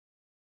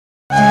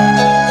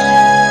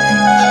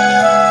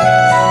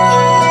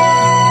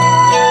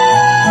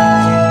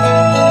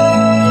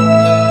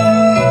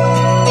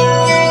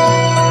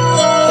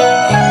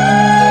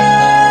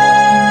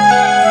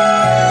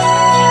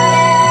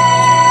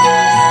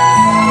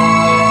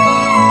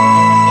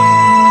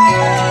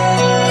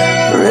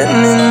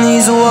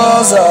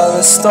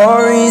the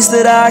stories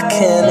that I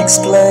can't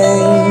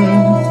explain.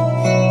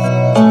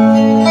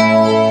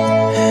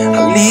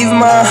 I leave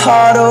my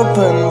heart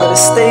open, but it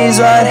stays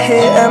right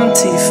here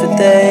empty for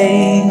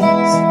days.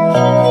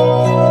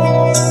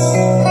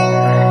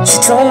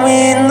 She told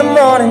me in the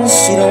morning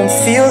she don't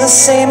feel the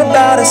same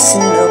about us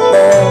in her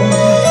bones.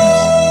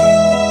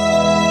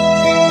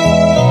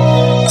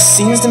 It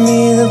seems to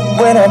me that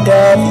when I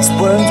die, these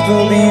words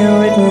will be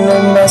written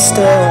on my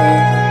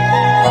stone.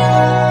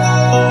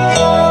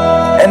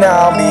 And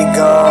I'll be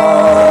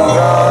gone,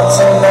 gone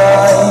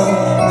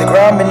tonight. The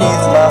ground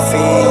beneath my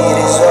feet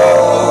is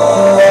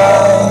open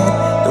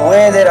wide. The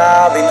way that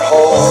I've been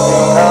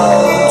holding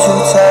on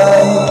too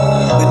tight,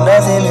 with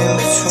nothing in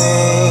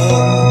between.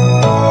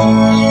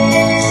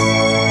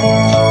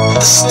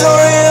 The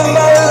story of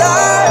my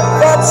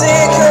life, I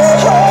take her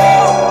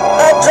home.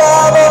 I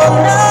drive all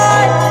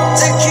night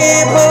to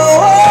keep her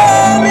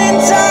warm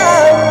in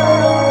time.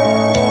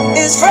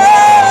 It's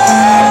frozen.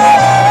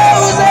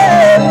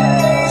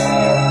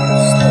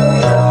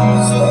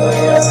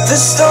 The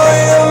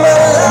story of my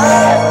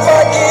life,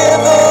 I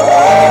give her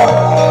all.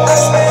 I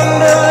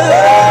spend her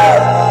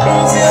love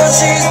until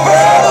she's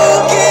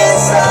broke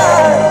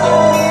inside.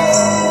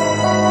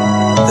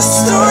 The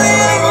story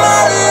of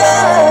my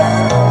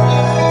life,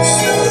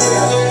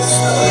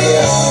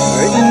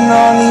 written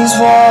on these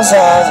walls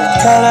are the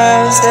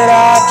colors that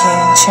I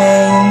can't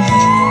change.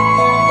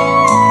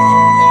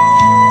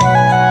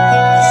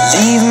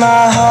 Leave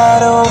my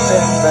heart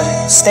open, but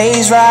it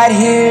stays right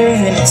here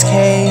in its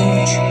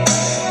cage.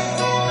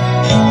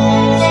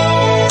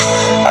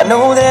 I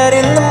know that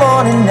in the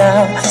morning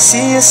now, I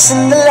see us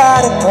in the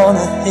light upon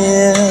the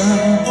hill.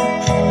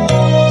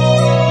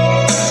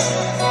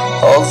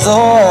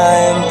 Although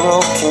I am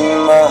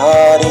broken, my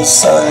heart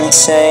is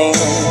unchained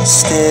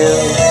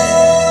still.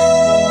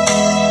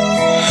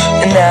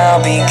 And I'll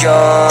be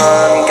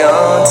gone,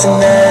 gone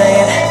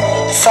tonight.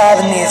 The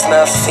fire beneath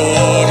my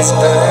feet is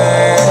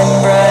burning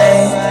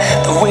bright.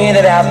 The way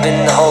that I've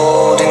been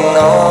holding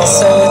on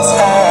so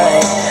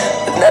tight,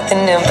 with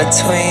nothing in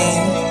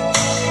between.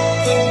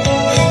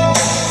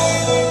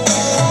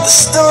 The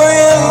story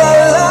of my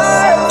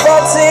life, I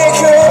take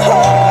her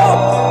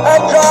home. I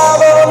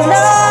drive all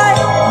night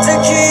to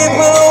keep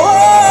her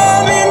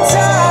warm in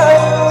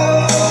time.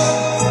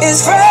 It's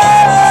frozen.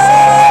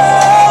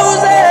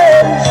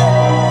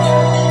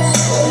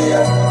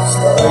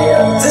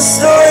 The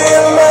story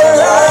of my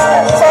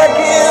life, I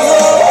give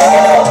her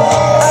all.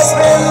 I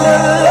spend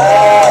her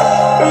love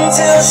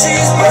until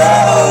she's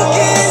broke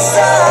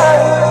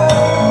inside.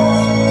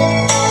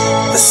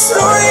 The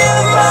story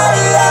of my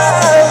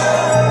life.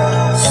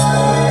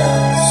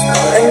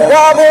 And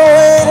I've been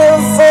waiting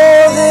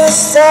for this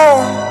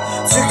time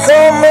to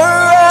come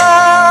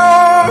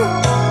around.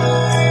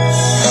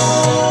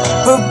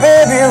 But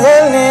baby,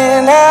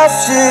 running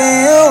after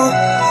you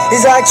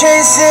is like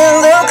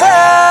chasing the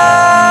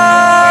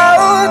clouds.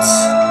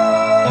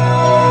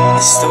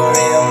 The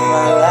story of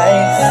my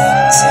life,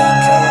 I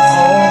take her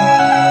home.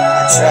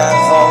 I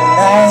drive all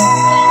night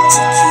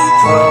to keep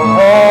her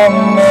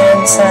warm in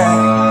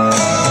time.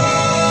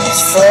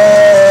 It's frozen.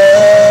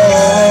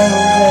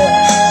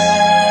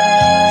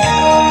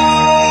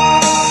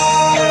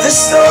 The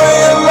story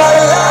of my